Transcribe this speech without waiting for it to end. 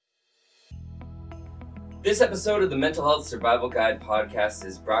This episode of the Mental Health Survival Guide podcast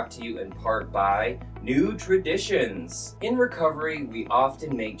is brought to you in part by New Traditions. In recovery, we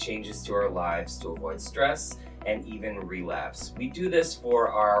often make changes to our lives to avoid stress and even relapse. We do this for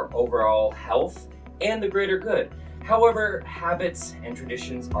our overall health and the greater good. However, habits and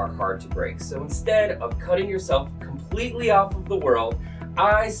traditions are hard to break. So instead of cutting yourself completely off of the world,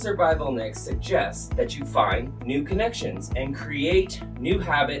 I, Survival Nick, suggest that you find new connections and create new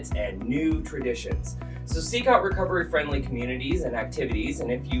habits and new traditions. So seek out recovery-friendly communities and activities,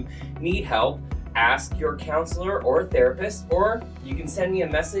 and if you need help, ask your counselor or therapist, or you can send me a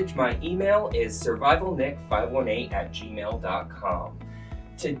message. My email is survivalnick518@gmail.com.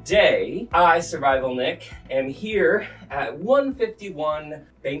 Today, I, Survival Nick, am here at 151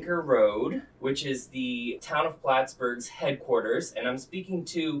 Banker Road, which is the town of Plattsburgh's headquarters, and I'm speaking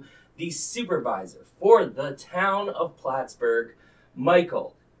to the supervisor for the town of Plattsburgh,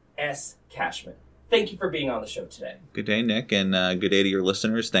 Michael S. Cashman. Thank you for being on the show today. Good day, Nick, and good day to your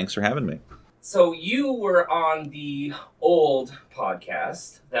listeners. Thanks for having me. So you were on the old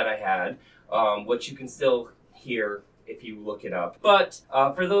podcast that I had, which you can still hear if you look it up. But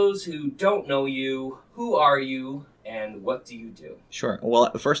for those who don't know you, who are you and what do you do? Sure.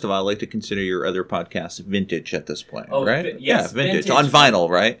 Well, first of all, I'd like to consider your other podcast vintage at this point, right? Yes, yeah, vintage on vinyl,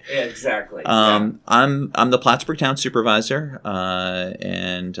 right? Yeah, exactly. I'm the Plattsburgh Town Supervisor,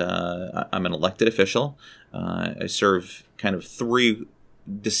 and I'm an elected official. I serve kind of three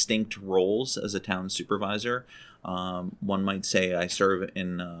distinct roles as a town supervisor. One might say I serve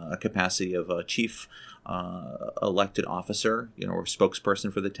in a capacity of a chief elected officer, or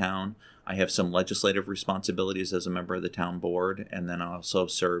spokesperson for the town. I have some legislative responsibilities as a member of the town board, and then I also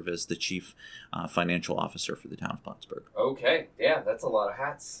serve as the chief financial officer for the town of Plattsburgh. Okay, yeah, that's a lot of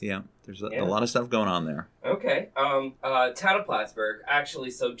hats. Yeah, there's a lot of stuff going on there. Okay, town of Plattsburgh, actually,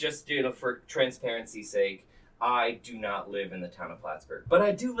 so just, for transparency's sake, I do not live in the town of Plattsburgh, but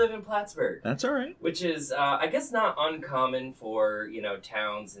I do live in Plattsburgh. That's all right. Which is, I guess, not uncommon for,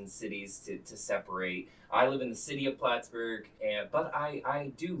 towns and cities to separate. I live in the city of Plattsburgh, but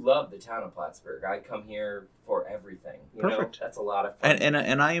I do love the town of Plattsburgh. I come here for everything. Perfect. That's a lot of fun.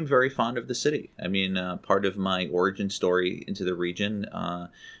 And I am very fond of the city. I mean, part of my origin story into the region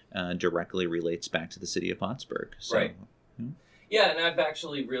directly relates back to the city of Plattsburgh. So, right. Yeah, and I've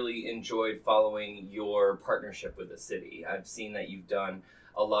actually really enjoyed following your partnership with the city. I've seen that you've done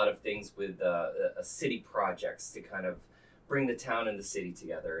a lot of things with city projects to kind of bring the town and the city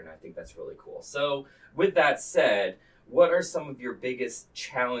together, and I think that's really cool. So with that said, what are some of your biggest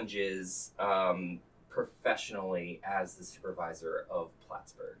challenges professionally as the supervisor of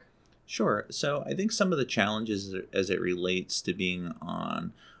Plattsburgh? Sure. So I think some of the challenges as it relates to being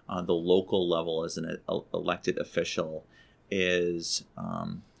on the local level as an elected official is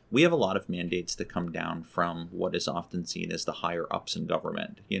we have a lot of mandates that come down from what is often seen as the higher ups in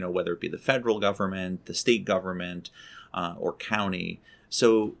government, whether it be the federal government, the state government, or county.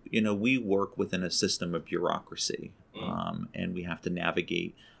 So, we work within a system of bureaucracy, and we have to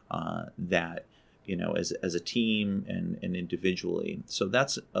navigate that, as a team and individually. So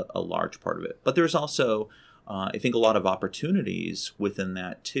that's a large part of it. But there's also, I think, a lot of opportunities within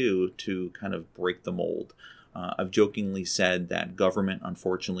that, too, to kind of break the mold. I've jokingly said that government,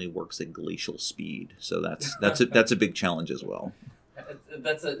 unfortunately, works at glacial speed. So that's a big challenge as well.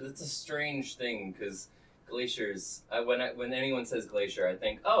 That's a strange thing because glaciers. When anyone says glacier, I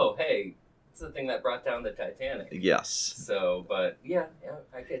think, oh, hey, it's the thing that brought down the Titanic. Yes. So, but yeah,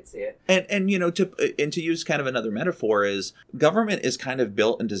 I could see it. And to use kind of another metaphor is government is kind of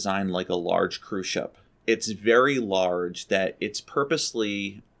built and designed like a large cruise ship. It's very large that it's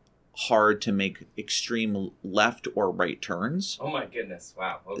purposely hard to make extreme left or right turns. Oh my goodness.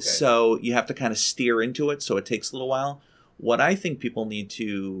 Wow. Okay. So you have to kind of steer into it, so it takes a little while. What I think people need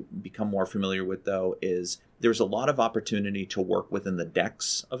to become more familiar with, though, is there's a lot of opportunity to work within the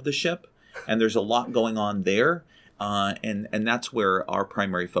decks of the ship, and there's a lot going on there. And that's where our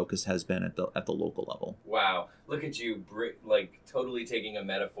primary focus has been at the local level. Wow. Look at you, totally taking a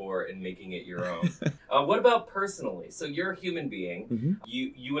metaphor and making it your own. What about personally? So you're a human being. Mm-hmm.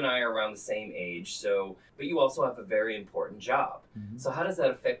 You and I are around the same age, but you also have a very important job. Mm-hmm. So how does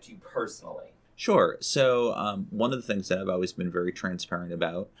that affect you personally? Sure. So one of the things that I've always been very transparent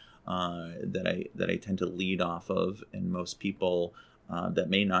about, that I tend to lead off of, and most people that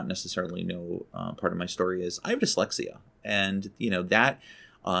may not necessarily know part of my story is I have dyslexia. And, that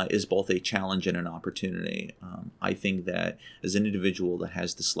is both a challenge and an opportunity. I think that as an individual that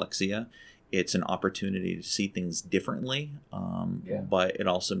has dyslexia, It's an opportunity to see things differently, but it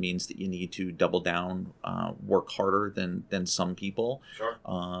also means that you need to double down, work harder than some people. Sure.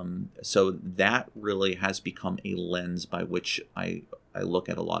 So that really has become a lens by which I look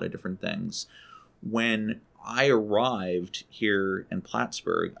at a lot of different things. When I arrived here in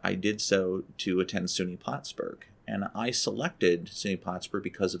Plattsburgh, I did so to attend SUNY Plattsburgh. And I selected SUNY Plattsburgh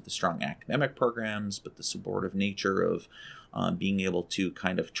because of the strong academic programs, but the supportive nature of being able to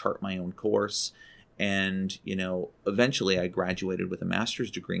kind of chart my own course. And, eventually I graduated with a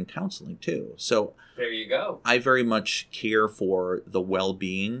master's degree in counseling too. So there you go. I very much care for the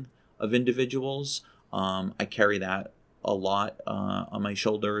well-being of individuals. I carry that a lot on my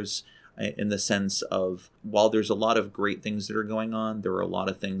shoulders, in the sense of, while there's a lot of great things that are going on, there are a lot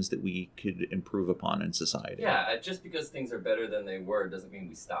of things that we could improve upon in society. Yeah, just because things are better than they were doesn't mean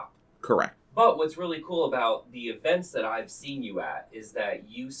we stop. Correct. But what's really cool about the events that I've seen you at is that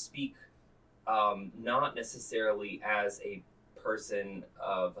you speak not necessarily as a person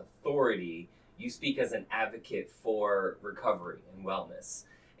of authority, you speak as an advocate for recovery and wellness.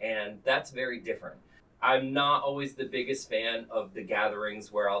 And that's very different. I'm not always the biggest fan of the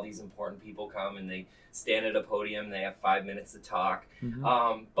gatherings where all these important people come and they stand at a podium, they have 5 minutes to talk.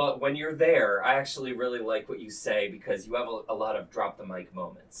 Mm-hmm. But when you're there, I actually really like what you say, because you have a lot of drop the mic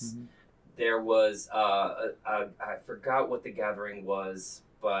moments. Mm-hmm. There was, I forgot what the gathering was,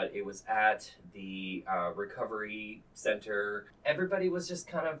 but it was at the recovery center. Everybody was just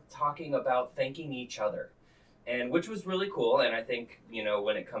kind of talking about thanking each other, and which was really cool. And I think,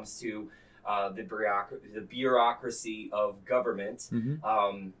 when it comes to the bureaucracy of government,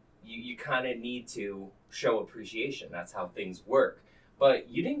 Mm-hmm. You kind of need to show appreciation. That's how things work. But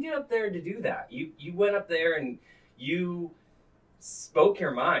you didn't get up there to do that. You went up there and you spoke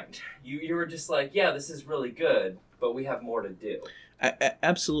your mind. You were just like, yeah, this is really good, but we have more to do.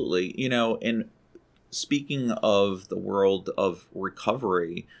 Absolutely. And speaking of the world of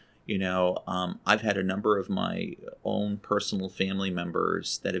recovery, I've had a number of my own personal family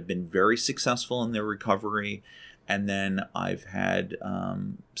members that have been very successful in their recovery. And then I've had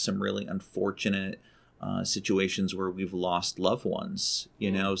some really unfortunate situations where we've lost loved ones,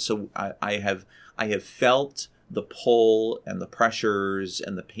 so I have felt the pull and the pressures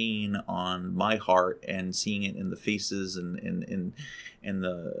and the pain on my heart, and seeing it in the faces and in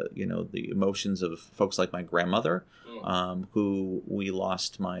the the emotions of folks like my grandmother, who we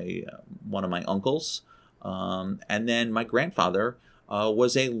lost one of my uncles, and then my grandfather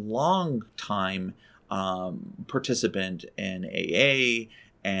was a long time participant in AA,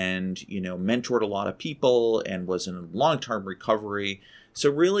 and mentored a lot of people and was in long-term recovery. So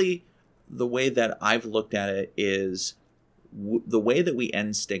really, the way that I've looked at it is the way that we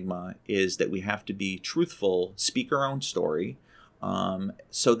end stigma is that we have to be truthful, speak our own story,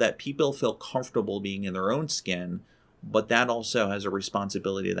 so that people feel comfortable being in their own skin. But that also has a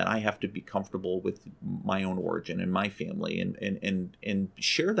responsibility that I have to be comfortable with my own origin and my family, and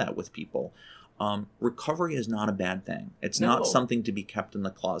share that with people. Recovery is not a bad thing. It's not something to be kept in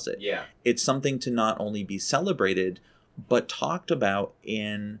the closet. Yeah. It's something to not only be celebrated, but talked about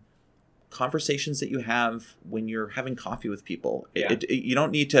in conversations that you have when you're having coffee with people. Yeah. You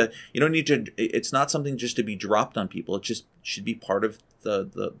don't need to, it's not something just to be dropped on people. It just should be part of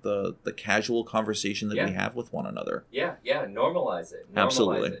the casual conversation that we have with one another. Yeah. Normalize it.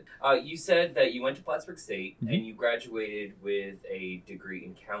 Absolutely. You said that you went to Plattsburgh State, Mm-hmm. and you graduated with a degree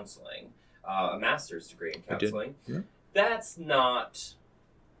in counseling, a master's degree in counseling. I did. Yeah. That's not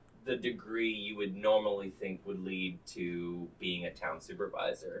the degree you would normally think would lead to being a town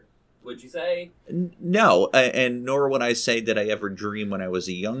supervisor, would you say? No, and nor would I say that I ever dream when I was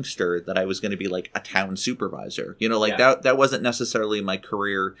a youngster that I was going to be like a town supervisor. That wasn't necessarily my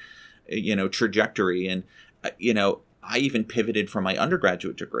career, trajectory. And, I even pivoted from my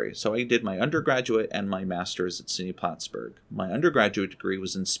undergraduate degree. So I did my undergraduate and my master's at SUNY Plattsburgh. My undergraduate degree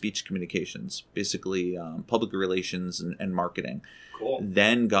was in speech communications, basically public relations and marketing. Cool.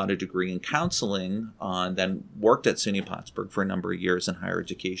 Then got a degree in counseling, then worked at SUNY Plattsburgh for a number of years in higher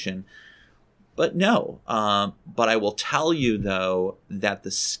education. But but I will tell you, though, that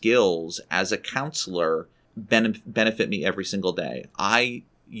the skills as a counselor benefit me every single day. I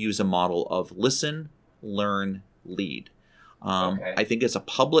use a model of listen, learn, lead. Okay. I think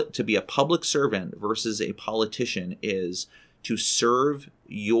to be a public servant versus a politician is to serve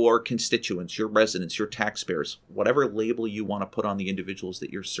your constituents, your residents, your taxpayers, whatever label you want to put on the individuals that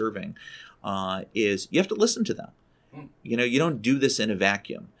you're serving, is you have to listen to them. You don't do this in a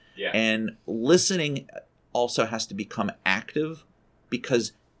vacuum. Yeah. And listening also has to become active,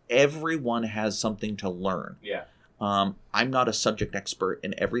 because everyone has something to learn. Yeah. I'm not a subject expert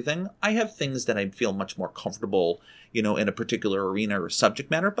in everything. I have things that I feel much more comfortable, in a particular arena or subject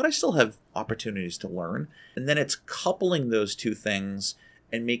matter, but I still have opportunities to learn. And then it's coupling those two things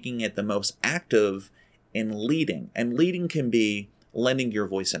and making it the most active in leading. And leading can be lending your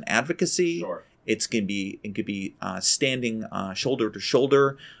voice in advocacy. Sure. It could be standing shoulder to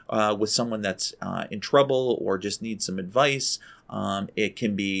shoulder with someone that's in trouble or just needs some advice. It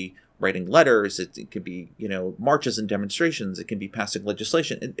can be writing letters. It could be marches and demonstrations. It can be passing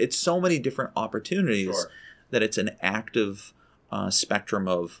legislation. It's so many different opportunities Sure. that it's an active spectrum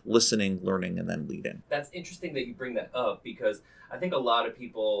of listening, learning, and then leading. That's interesting that you bring that up, because I think a lot of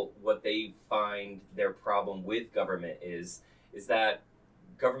people, what they find their problem with government is that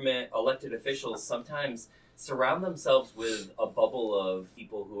government elected officials sometimes surround themselves with a bubble of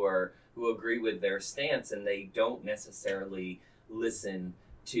people who agree with their stance, and they don't necessarily listen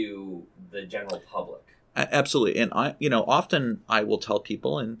to the general public. Absolutely. And often I will tell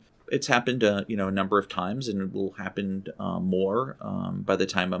people, and it's happened a number of times, and it will happen more by the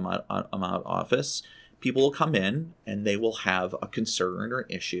time I'm out of office. People will come in and they will have a concern or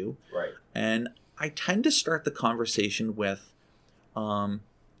issue. Right. And I tend to start the conversation with,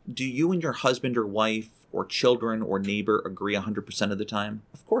 do you and your husband or wife or children or neighbor agree 100% of the time?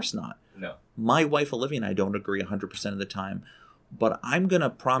 Of course not. No. My wife, Olivia, and I don't agree 100% of the time. But I'm going to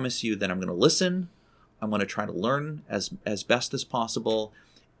promise you that I'm going to listen. I'm going to try to learn as best as possible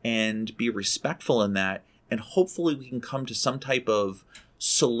and be respectful in that. And hopefully we can come to some type of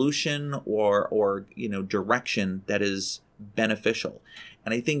solution or direction that is beneficial.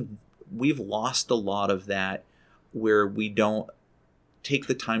 And I think we've lost a lot of that, where we don't take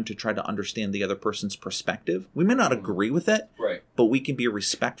the time to try to understand the other person's perspective. We may not agree with it, right, but we can be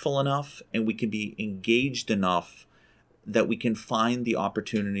respectful enough and we can be engaged enough that we can find the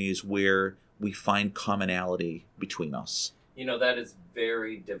opportunities where we find commonality between us. That is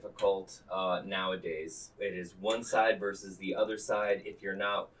very difficult nowadays. It is one side versus the other side. If you're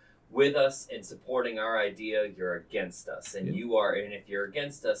not with us and supporting our idea, you're against us. And you are, and if you're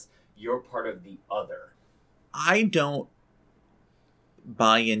against us, you're part of the other. I don't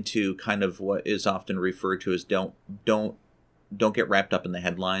buy into kind of what is often referred to as don't get wrapped up in the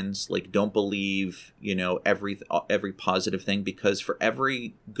headlines. Like, don't believe, every positive thing, because for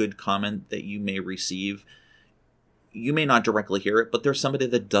every good comment that you may receive, you may not directly hear it, but there's somebody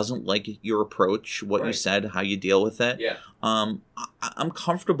that doesn't like your approach, what you said, how you deal with it. Yeah. I'm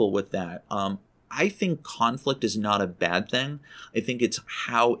comfortable with that. I think conflict is not a bad thing. I think it's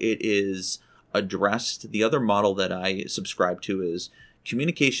how it is addressed. The other model that I subscribe to is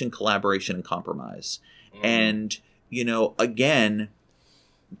communication, collaboration, and compromise. And again,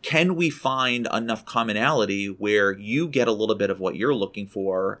 can we find enough commonality where you get a little bit of what you're looking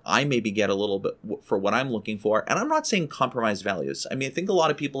for, I maybe get a little bit for what I'm looking for? And I'm not saying compromise values. I mean, I think a lot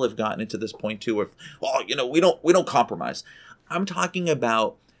of people have gotten into this point too of, we don't compromise. I'm talking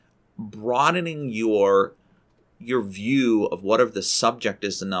about broadening your view of whatever the subject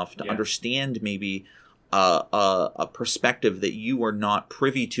is enough to understand maybe a perspective that you were not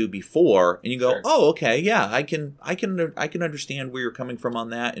privy to before, and you go, Sure. Oh, okay, yeah, I can understand where you're coming from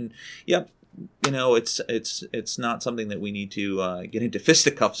on that, and yep, it's not something that we need to get into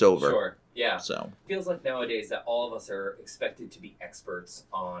fisticuffs over. Sure, yeah. So it feels like nowadays that all of us are expected to be experts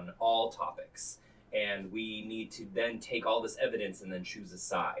on all topics, and we need to then take all this evidence and then choose a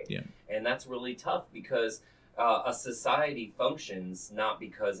side. Yeah. And that's really tough, because a society functions not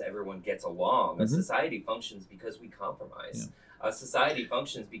because everyone gets along. Mm-hmm. A society functions because we compromise. Yeah. A society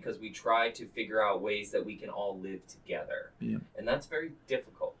functions because we try to figure out ways that we can all live together. Yeah. And that's very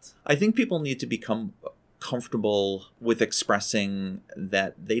difficult. I think people need to become comfortable with expressing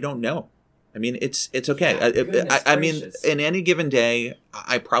that they don't know. I mean, it's okay. I mean, in any given day,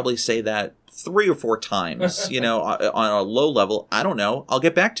 I probably say that 3 or 4 times, on a low level. I don't know. I'll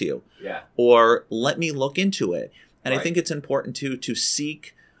get back to you. Yeah. Or let me look into it. And Right. I think it's important to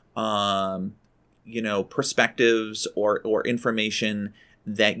seek, perspectives or information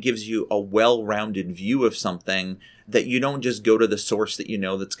that gives you a well-rounded view of something, that you don't just go to the source that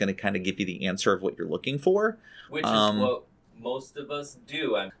that's going to kind of give you the answer of what you're looking for. Which is what most of us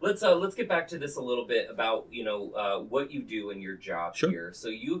do. Let's get back to this a little bit about what you do in your job here. So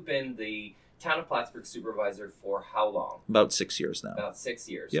you've been the Town of Plattsburgh Supervisor for how long? About 6 years now. About 6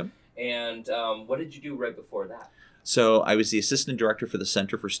 years. Yep. And what did you do right before that? So I was the assistant director for the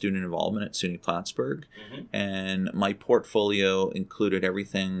Center for Student Involvement at SUNY Plattsburgh. Mm-hmm. And my portfolio included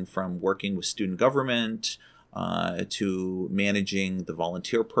everything from working with student government to managing the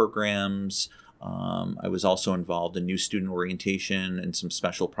volunteer programs, I was also involved in new student orientation and some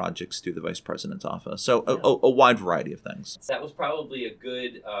special projects through the vice president's office. So a wide variety of things. That was probably a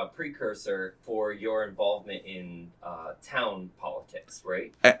good precursor for your involvement in town politics,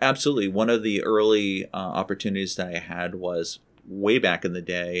 right? Absolutely. One of the early opportunities that I had was way back in the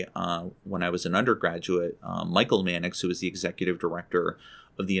day when I was an undergraduate. Michael Mannix, who was the executive director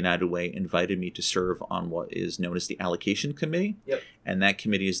of the United Way, invited me to serve on what is known as the allocation committee. Yep. And that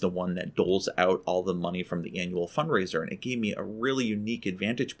committee is the one that doles out all the money from the annual fundraiser. And it gave me a really unique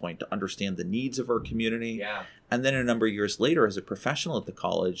advantage point to understand the needs of our community. Yeah. And then a number of years later, as a professional at the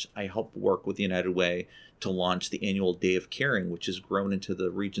college, I helped work with the United Way to launch the annual Day of Caring, which has grown into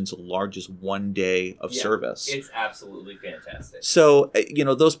the region's largest one day of service. It's absolutely fantastic. So,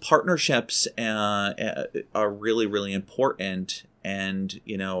 those partnerships are really, really important. And,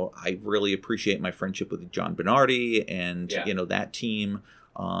 I really appreciate my friendship with John Bernardi and, that team.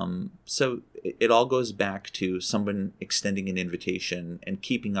 So it all goes back to someone extending an invitation and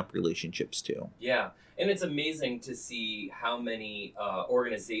keeping up relationships too. Yeah. And it's amazing to see how many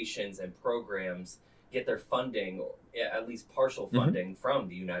organizations and programs get their funding, at least partial funding, from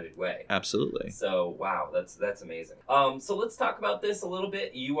the United Way. Absolutely. So, wow, that's amazing. So let's talk about this a little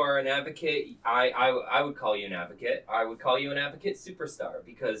bit. You are an advocate. I would call you an advocate. I would call you an advocate superstar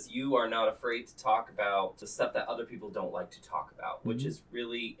because you are not afraid to talk about the stuff that other people don't like to talk about, which is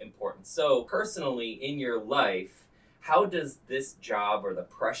really important. So personally, in your life, how does this job or the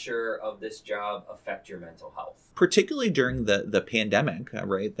pressure of this job affect your mental health? Particularly during the pandemic,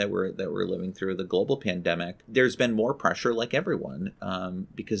 right, that we're living through, the global pandemic, there's been more pressure like everyone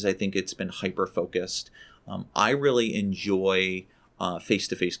because I think it's been hyper-focused. I really enjoy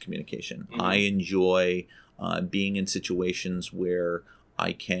face-to-face communication. I enjoy being in situations where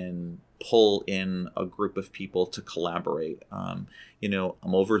I can pull in a group of people to collaborate. I'm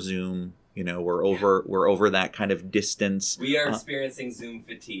over Zoom. We're over that kind of distance. We are experiencing Zoom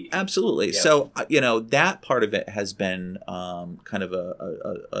fatigue. Absolutely. Yep. So, that part of it has been kind of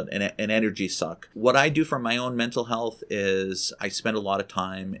an energy suck. What I do for my own mental health is I spend a lot of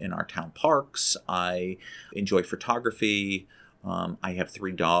time in our town parks. I enjoy photography. I have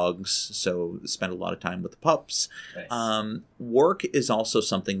 3 dogs, so spend a lot of time with the pups. Nice. Work is also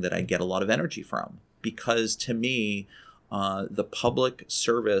something that I get a lot of energy from because to me, the public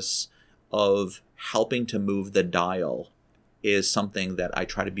service of helping to move the dial is something that I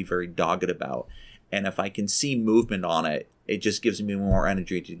try to be very dogged about. And if I can see movement on it, it just gives me more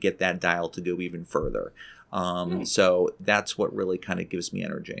energy to get that dial to go even further. So that's what really kind of gives me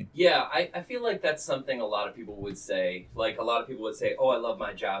energy. Yeah, I feel like that's something a lot of people would say. Like a lot of people would say, oh, I love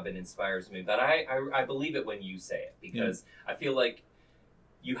my job, it inspires me. But I believe it when you say it because I feel like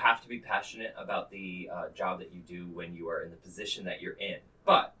you have to be passionate about the job that you do when you are in the position that you're in.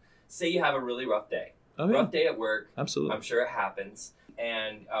 But say you have a really rough day. Rough day at work. Absolutely. I'm sure it happens.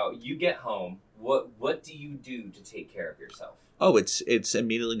 And you get home. What do you do to take care of yourself? Oh, it's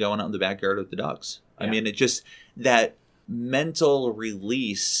immediately going out in the backyard with the dogs. Yeah. I mean, it just that mental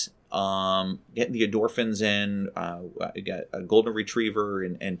release, getting the endorphins in. I got a golden retriever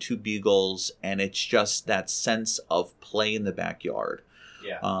and 2 beagles, and it's just that sense of play in the backyard.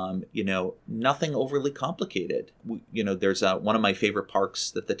 Yeah. Nothing overly complicated. There's one of my favorite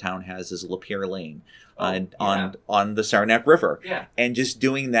parks that the town has is Lapeer Lane on the Saranac River. Yeah. And just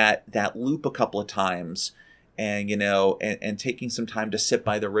doing that loop a couple of times and, and taking some time to sit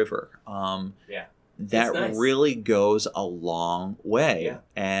by the river. That nice. Really goes a long way. Yeah.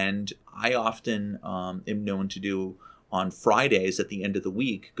 And I often am known to do on Fridays at the end of the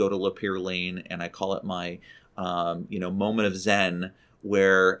week, go to Lapeer Lane, and I call it my, moment of Zen,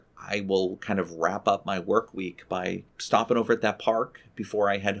 where I will kind of wrap up my work week by stopping over at that park before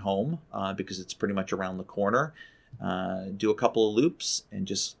I head home because it's pretty much around the corner, do a couple of loops and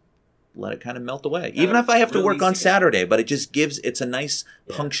just let it kind of melt away. Even if I have to work on Saturday, but it's a nice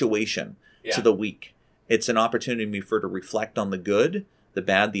punctuation to the week. It's an opportunity for to reflect on the good, the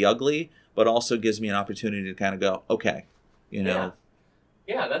bad, the ugly, but also gives me an opportunity to kind of go, okay, Yeah,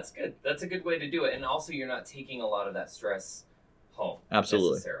 that's good. That's a good way to do it. And also you're not taking a lot of that stress home.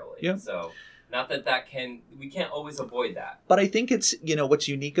 Absolutely. Necessarily. Yeah. So not that we can't always avoid that. But I think it's, what's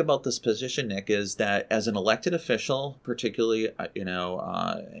unique about this position, Nick, is that as an elected official, particularly,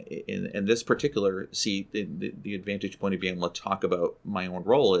 in this particular seat, the advantage point of being able to talk about my own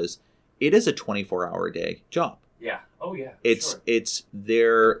role is it is a 24-hour a day job. Yeah. Oh, yeah. It's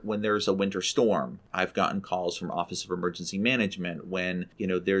there when there's a winter storm. I've gotten calls from Office of Emergency Management when,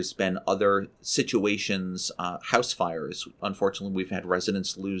 there's been other situations, house fires. Unfortunately, we've had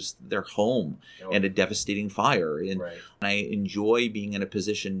residents lose their home in a devastating fire. And I enjoy being in a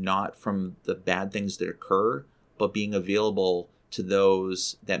position not from the bad things that occur, but being available to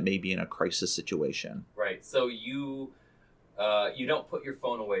those that may be in a crisis situation. Right. So you don't put your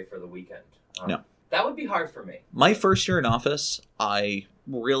phone away for the weekend. No. That would be hard for me. My first year in office, I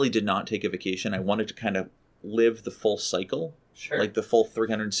really did not take a vacation. I wanted to kind of live the full cycle, like the full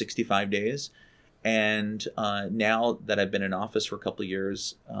 365 days. And now that I've been in office for a couple of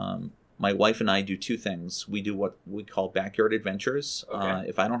years, my wife and I do two things. We do what we call backyard adventures.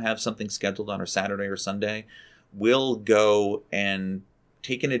 If I don't have something scheduled on a Saturday or Sunday, we'll go and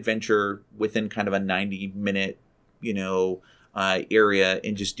take an adventure within kind of a 90-minute, area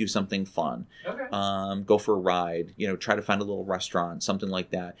and just do something fun. Go for a ride, try to find a little restaurant, something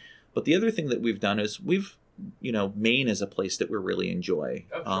like that. But the other thing that we've done is Maine is a place that we really enjoy.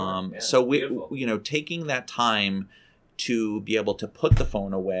 So we, taking that time to be able to put the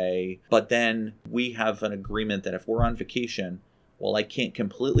phone away, but then we have an agreement that if we're on vacation, well, I can't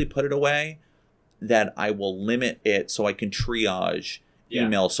completely put it away, that I will limit it so I can triage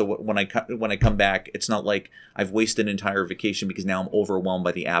email. So when I come back, it's not like I've wasted an entire vacation because now I'm overwhelmed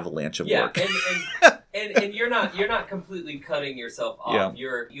by the avalanche of work. And you're not completely cutting yourself off.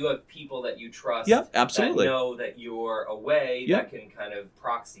 You have people that you trust. Absolutely. That know that you're away. That can kind of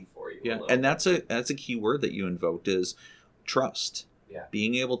proxy for you. And that's a key word that you invoked is trust.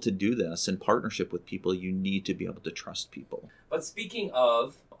 Being able to do this in partnership with people, you need to be able to trust people. But speaking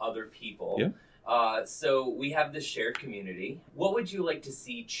of other people. So we have this shared community. What would you like to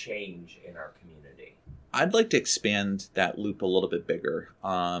see change in our community? I'd like to expand that loop a little bit bigger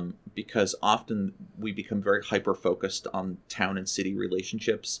because often we become very hyper-focused on town and city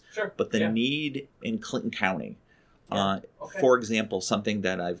relationships. But the need in Clinton County, for example, something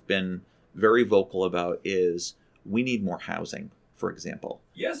that I've been very vocal about is we need more housing, for example.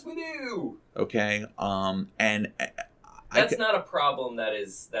 Yes, we do. Okay. And that's not a problem that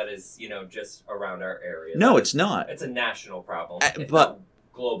is just around our area. No, it's not. It's a national problem, but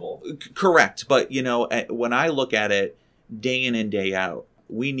global. Correct. But when I look at it day in and day out,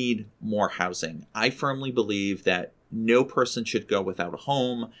 we need more housing. I firmly believe that no person should go without a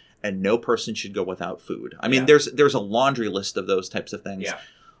home and no person should go without food. I mean, there's a laundry list of those types of things.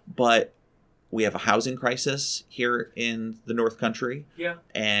 But we have a housing crisis here in the North Country.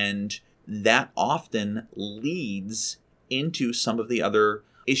 And that often leads into some of the other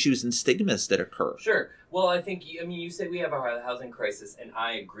issues and stigmas that occur. Well, I think, you say we have a housing crisis, and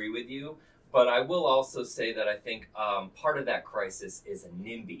I agree with you, but I will also say that I think part of that crisis is a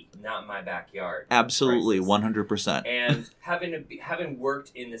NIMBY, not my backyard. Absolutely, crisis. 100%. And having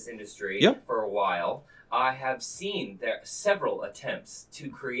worked in this industry for a while, I have seen there several attempts to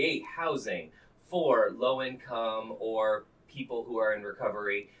create housing for low income or people who are in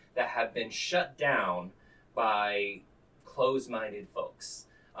recovery that have been shut down by closed-minded folks,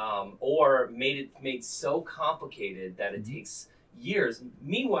 or made so complicated that it takes years.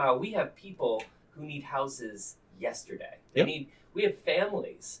 Meanwhile, we have people who need houses yesterday. We have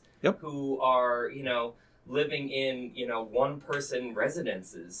families who are, living in, one-person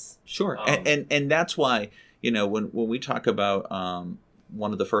residences. And that's why, when we talk about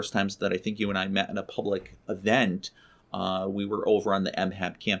one of the first times that I think you and I met in a public event, we were over on the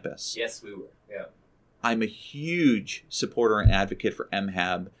MHAB campus. Yes, we were. I'm a huge supporter and advocate for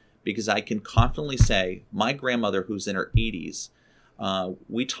MHAB because I can confidently say my grandmother, who's in her 80s,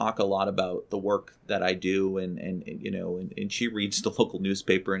 we talk a lot about the work that I do, and she reads the local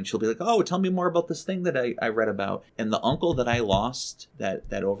newspaper and she'll be like, "Oh, tell me more about this thing that I read about." And the uncle that I lost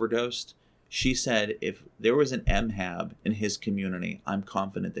that overdosed, she said if there was an MHAB in his community, I'm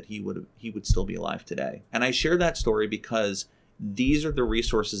confident that he would still be alive today. And I share that story because these are the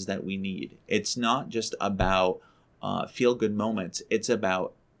resources that we need. It's not just about feel-good moments. It's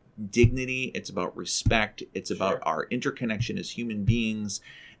about dignity. It's about respect. It's about our interconnection as human beings.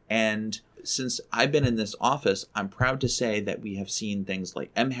 And since I've been in this office, I'm proud to say that we have seen things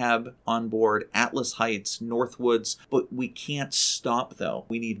like MHAB on board, Atlas Heights, Northwoods, but we can't stop though.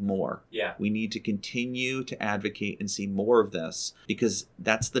 We need more. We need to continue to advocate and see more of this because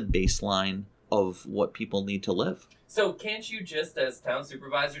that's the baseline of what people need to live. So can't you just, as town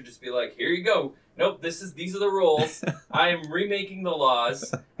supervisor, just be like, here you go. Nope, these are the rules. I am remaking the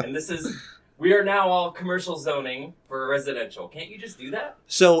laws, and we are now all commercial zoning for residential. Can't you just do that?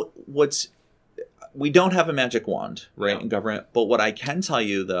 So we don't have a magic wand, right, No. in government. But what I can tell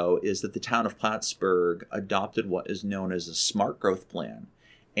you, though, is that the town of Plattsburgh adopted what is known as a smart growth plan.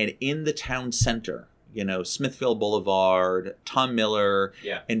 And in the town center, Smithfield Boulevard, Tom Miller,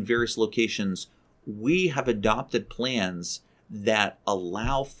 and various locations, we have adopted plans that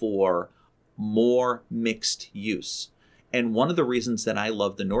allow for more mixed use. And one of the reasons that I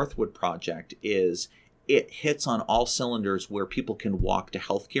love the Northwood project is it hits on all cylinders where people can walk to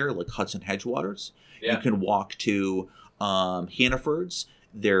healthcare, like Hudson Hedgewaters. Yeah. You can walk to Hannaford's.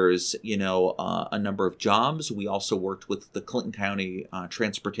 There's, a number of jobs. We also worked with the Clinton County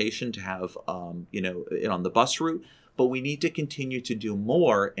Transportation to have, it on the bus route. But we need to continue to do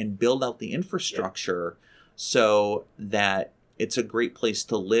more and build out the infrastructure so that it's a great place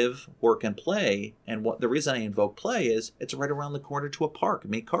to live, work, and play. And the reason I invoke play is it's right around the corner to a park,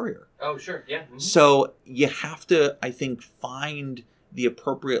 May Courier. Oh, sure. Yeah. Mm-hmm. So you have to, I think, find the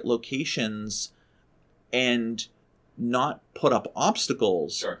appropriate locations and not put up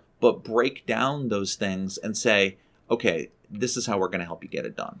obstacles, but break down those things and say, okay, this is how we're going to help you get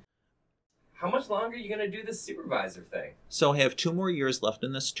it done. How much longer are you going to do this supervisor thing? So I have 2 more years left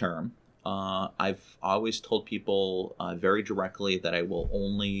in this term. I've always told people very directly that I will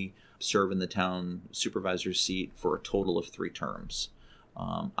only serve in the town supervisor seat for a total of 3 terms.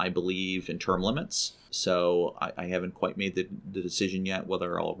 I believe in term limits, so I haven't quite made the decision yet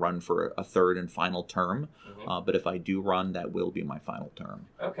whether I'll run for a 3rd and final term. Mm-hmm. But if I do run, that will be my final term.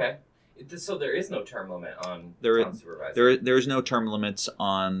 Okay. So there is no term limit on town supervisor? There is no term limits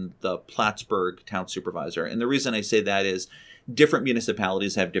on the Plattsburgh town supervisor. And the reason I say that is different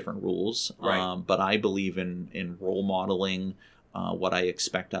municipalities have different rules. Right. But I believe in role modeling what I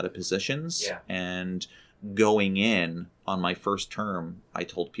expect out of positions. Yeah. And going in on my first term, I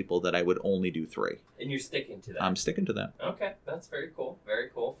told people that I would only do 3. And you're sticking to that? I'm sticking to that. Okay. That's very cool. Very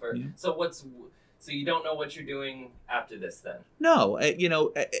cool. So you don't know what you're doing after this then? No.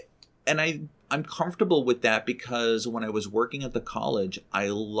 And I'm comfortable with that because when I was working at the college, I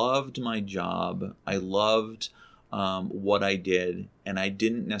loved my job. I loved what I did, and I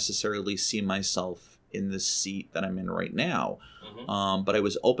didn't necessarily see myself in the seat that I'm in right now. Mm-hmm. But I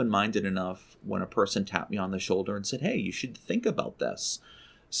was open-minded enough when a person tapped me on the shoulder and said, hey, you should think about this.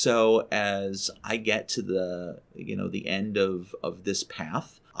 So as I get to the end of this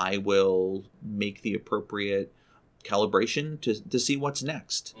path, I will make the appropriate calibration to see what's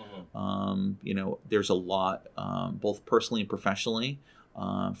next. Mm-hmm. There's a lot, both personally and professionally,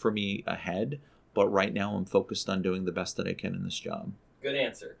 for me ahead. But right now I'm focused on doing the best that I can in this job. Good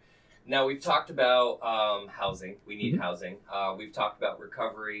answer. Now, we've talked about housing. We need Mm-hmm. housing. We've talked about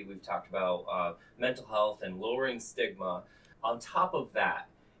recovery. We've talked about mental health and lowering stigma. On top of that,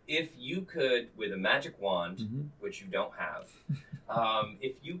 if you could, with a magic wand, mm-hmm. which you don't have,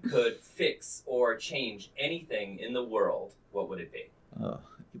 if you could fix or change anything in the world, what would it be?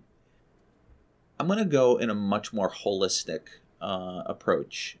 I'm going to go in a much more holistic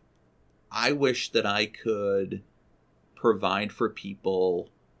approach. I wish that I could provide for people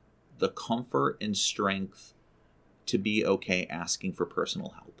the comfort and strength to be okay asking for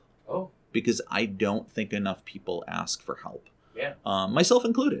personal help. Oh. Because I don't think enough people ask for help. Yeah. Myself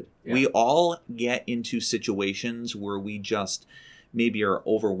included. Yeah. We all get into situations where we just maybe are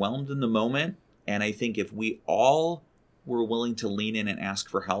overwhelmed in the moment. And I think if we all were willing to lean in and ask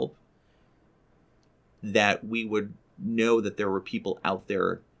for help, that we would know that there were people out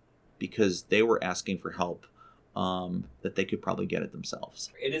there because they were asking for help, that they could probably get it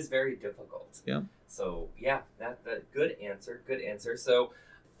themselves. It is very difficult. Yeah. So, yeah, that good answer. Good answer. So,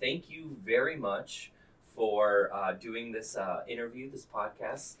 thank you very much for doing this interview, this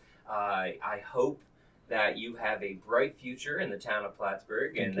podcast. I hope that you have a bright future in the town of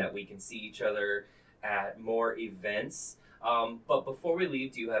Plattsburgh and that we can see each other at more events. But before we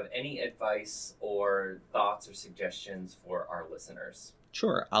leave, do you have any advice or thoughts or suggestions for our listeners?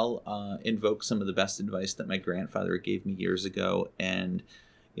 Sure. I'll invoke some of the best advice that my grandfather gave me years ago. And,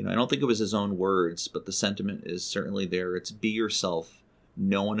 I don't think it was his own words, but the sentiment is certainly there. It's be yourself.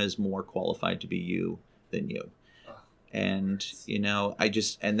 No one is more qualified to be you than you. And,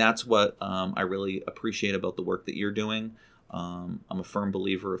 and that's what I really appreciate about the work that you're doing. I'm a firm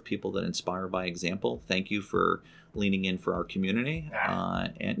believer of people that inspire by example. Thank you for leaning in for our community.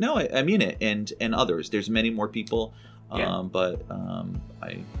 And no, I mean it. And others. There's many more people.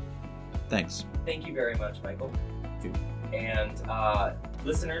 Thanks. Thank you very much, Michael. Thank you. And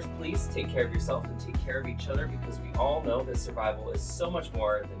listeners, please take care of yourself and take care of each other because we all know that survival is so much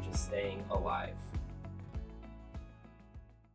more than just staying alive.